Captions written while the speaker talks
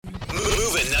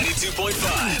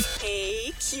92.5.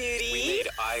 Hey, cutie. We made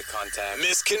eye contact.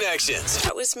 Misconnections.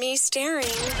 That was me staring.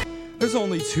 There's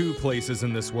only two places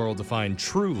in this world to find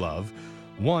true love.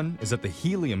 One is at the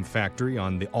Helium Factory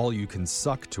on the All You Can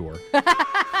Suck tour.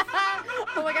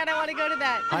 Oh my God, I want to go to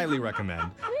that. Highly recommend.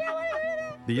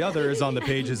 The other is on the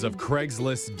pages of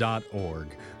Craigslist.org.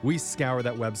 We scour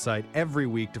that website every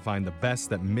week to find the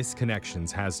best that Misconnections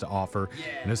has to offer.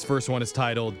 And this first one is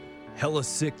titled, Hella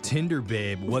Sick Tinder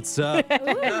Babe, What's Up?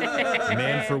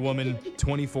 Man for woman,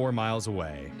 24 miles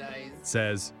away. Nice.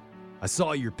 Says, I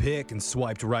saw your pic and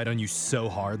swiped right on you so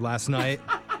hard last night.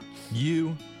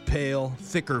 You, pale,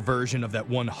 thicker version of that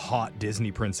one hot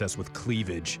Disney princess with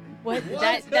cleavage. What?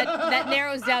 That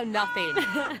narrows down nothing.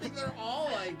 They're all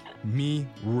like... Me,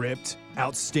 ripped,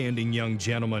 outstanding young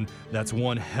gentleman that's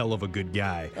one hell of a good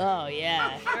guy. Oh,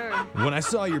 yeah. Sure. When I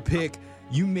saw your pic,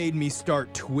 you made me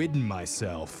start twidding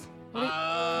myself.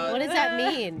 What does that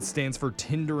mean? It stands for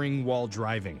Tindering while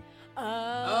driving. Oh,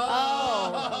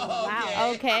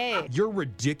 wow. Okay. Your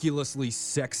ridiculously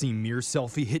sexy mirror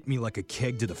selfie hit me like a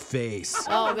keg to the face.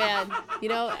 Oh, man. You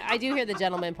know, I do hear the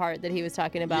gentleman part that he was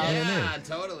talking about. Yeah,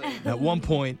 totally. At one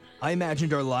point, I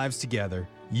imagined our lives together,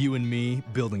 you and me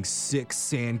building 6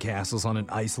 sandcastles on an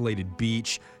isolated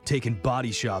beach, taking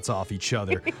body shots off each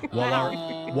other,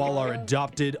 while our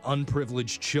adopted,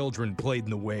 unprivileged children played in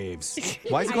the waves.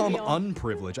 Why does he call them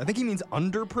unprivileged? I think he means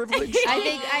underprivileged.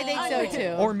 I think so,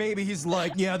 too. Or maybe he's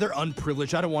like, yeah, they're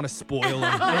unprivileged. I don't want to spoil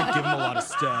them. I don't give them a lot of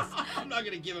stuff. I'm not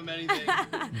going to give him anything.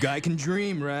 Guy can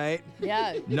dream, right?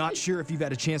 Yeah. Not sure if you've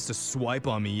had a chance to swipe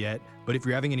on me yet, but if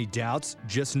you're having any doubts,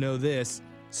 just know this.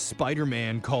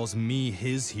 Spider-Man calls me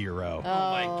his hero.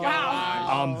 Oh my gosh.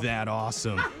 I'm that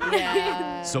awesome.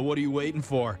 Yeah. So what are you waiting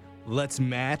for? Let's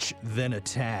match, then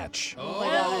attach. Oh, my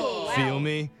God. Feel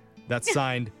me? That's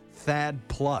signed Thad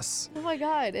Plus. Oh, my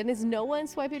God. And is no one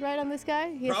swiping right on this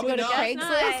guy? He has Probably to go to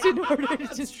not. Craigslist in order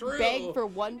to just true. beg for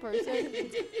one person?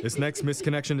 This next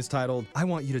misconnection is titled, I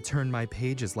want you to turn my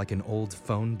pages like an old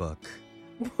phone book.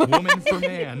 Woman for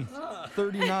man,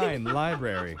 39,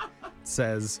 library.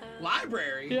 Says,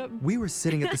 Library? Yep. we were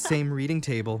sitting at the same reading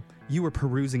table. You were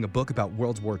perusing a book about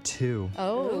World War II.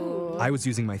 Oh. I was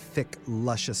using my thick,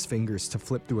 luscious fingers to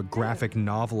flip through a graphic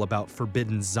novel about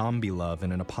forbidden zombie love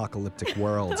in an apocalyptic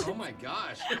world. Oh my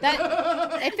gosh.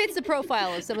 It fits the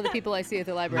profile of some of the people I see at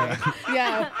the library.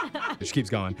 Yeah. She keeps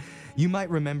going. You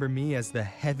might remember me as the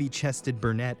heavy-chested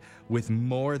brunette with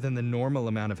more than the normal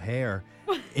amount of hair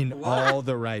in all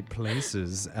the right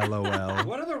places, LOL.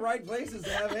 What are the right places to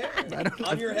have hair?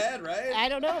 On your head, right? I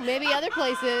don't know. Maybe other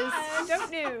places. I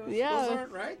don't know. Those Yeah.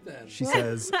 aren't right then. She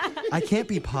says, I can't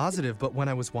be positive, but when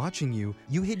I was watching you,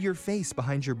 you hid your face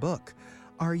behind your book.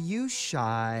 Are you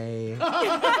shy?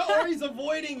 Or he's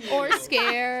avoiding you. Or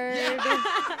scared.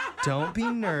 Don't be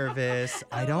nervous.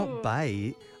 I don't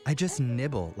bite. I just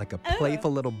nibble like a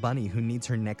playful little bunny who needs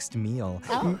her next meal.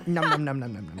 Oh. Nom nom nom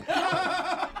nom nom nom.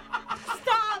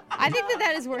 I think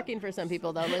that is working for some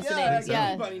people, though, listening.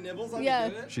 Yeah, bunny nibbles. I'm Yeah.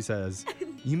 doing it. She says,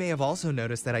 you may have also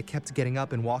noticed that I kept getting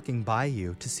up and walking by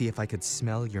you to see if I could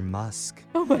smell your musk.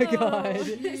 Oh, my God.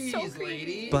 Jeez,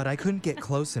 lady. But I couldn't get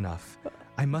close enough.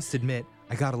 I must admit,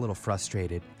 I got a little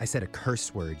frustrated. I said a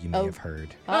curse word you may have heard.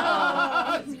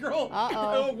 This girl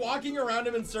Uh-oh. walking around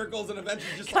him in circles and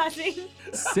eventually just Clashing.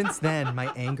 Since then,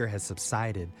 my anger has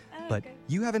subsided. But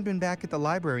you haven't been back at the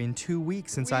library in 2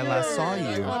 weeks since I last saw I you.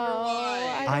 wonder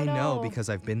why. I know because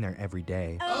I've been there every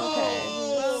day.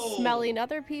 Oh. Smelling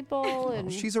other people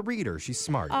and... She's a reader. She's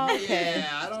smart. Okay.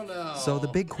 Yeah, I don't know. So the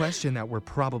big question that we're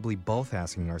probably both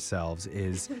asking ourselves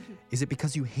is it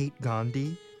because you hate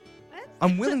Gandhi?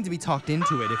 I'm willing to be talked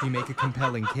into it if you make a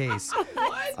compelling case.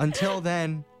 Until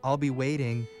then, I'll be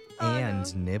waiting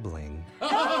and nibbling.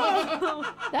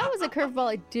 That was a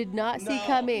curveball I did not see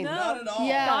coming. Not at all.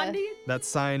 Yeah. Gandhi? That's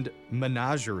signed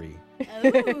Menagerie.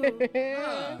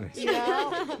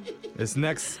 Yeah. This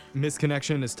next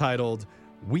misconnection is titled,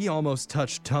 We Almost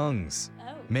Touched Tongues.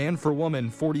 Man for woman,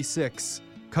 46,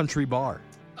 country bar.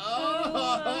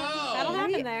 That'll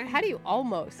happen there. How do you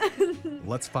almost?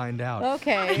 Let's find out.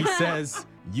 Okay. He says,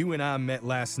 you and I met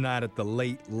last night at the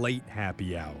late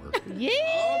happy hour. Yeah.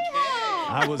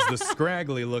 I was the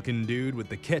scraggly looking dude with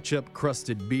the ketchup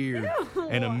crusted beard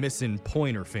and a missing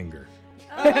pointer finger.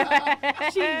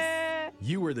 Jeez.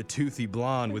 You were the toothy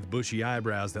blonde with bushy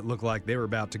eyebrows that looked like they were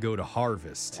about to go to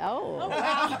harvest.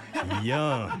 Oh.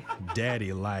 Young,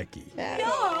 daddy likey.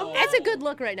 That's a good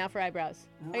look right now for eyebrows.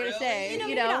 I gotta say,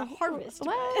 You know, harvest.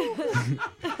 Well,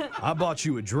 I bought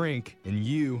you a drink, and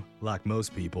you, like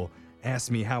most people,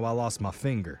 asked me how I lost my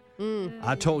finger.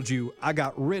 I told you I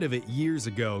got rid of it years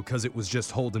ago because it was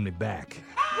just holding me back.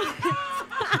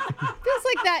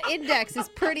 feels like that index is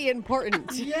pretty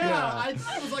important. Yeah, it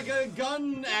was like a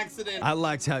gun accident. I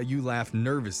liked how you laughed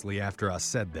nervously after I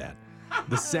said that.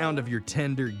 The sound of your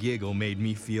tender giggle made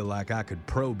me feel like I could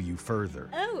probe you further.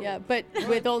 Oh. Yeah, but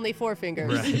with only 4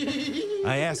 fingers.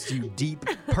 I asked you deep,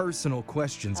 personal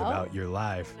questions about your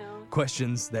life.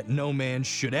 Questions that no man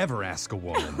should ever ask a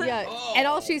woman. Yeah, and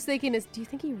all she's thinking is, do you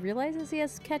think he realizes he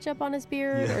has ketchup on his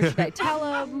beard? Or should I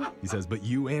tell him? He says, but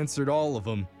you answered all of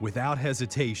them without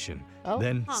hesitation. Oh.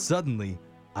 Then suddenly,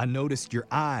 I noticed your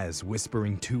eyes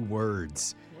whispering 2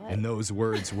 words. And those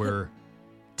words were,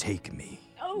 take me.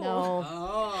 No.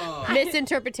 Oh.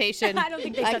 Misinterpretation. I don't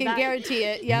think they I said can that. guarantee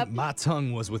it. Yep. My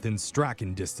tongue was within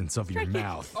striking distance of your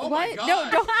mouth. Oh my What?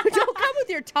 God. No, don't come with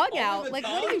your tongue out. the Like,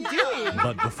 tongue? what are you doing?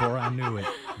 But before I knew it,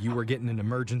 you were getting an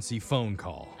emergency phone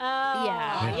call.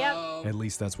 Yeah. Yep. At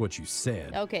least that's what you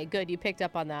said. Okay, good. You picked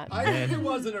up on that. I think it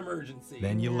was an emergency.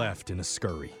 Then you left in a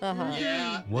scurry. Uh-huh.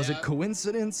 Yeah. Was it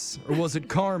coincidence or was it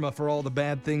karma for all the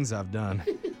bad things I've done?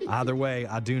 Either way,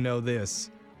 I do know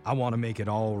this. I want to make it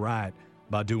all right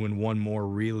by doing one more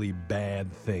really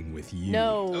bad thing with you.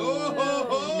 No.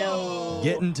 Oh. No.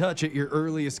 Get in touch at your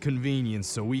earliest convenience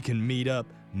so we can meet up,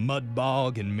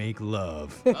 mudbog, and make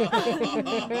love.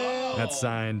 That's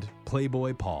signed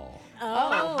Playboy Paul.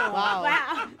 Oh, wow.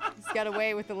 Wow. He's got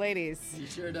away with the ladies. He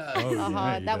sure does. Oh, Uh-huh.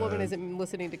 yeah, he That woman does. isn't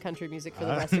listening to country music for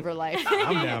the rest of her life.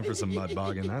 I'm down for some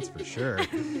mudbogging, that's for sure.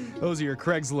 Those are your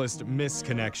Craigslist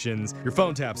misconnections. Your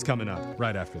phone tap's coming up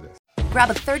right after this. Grab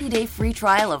a 30-day free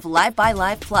trial of Live by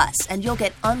Live Plus, and you'll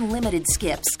get unlimited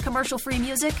skips, commercial-free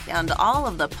music, and all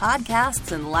of the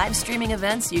podcasts and live streaming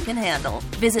events you can handle.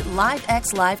 Visit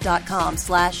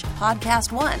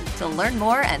livexlive.com/podcast1 to learn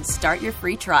more and start your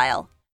free trial.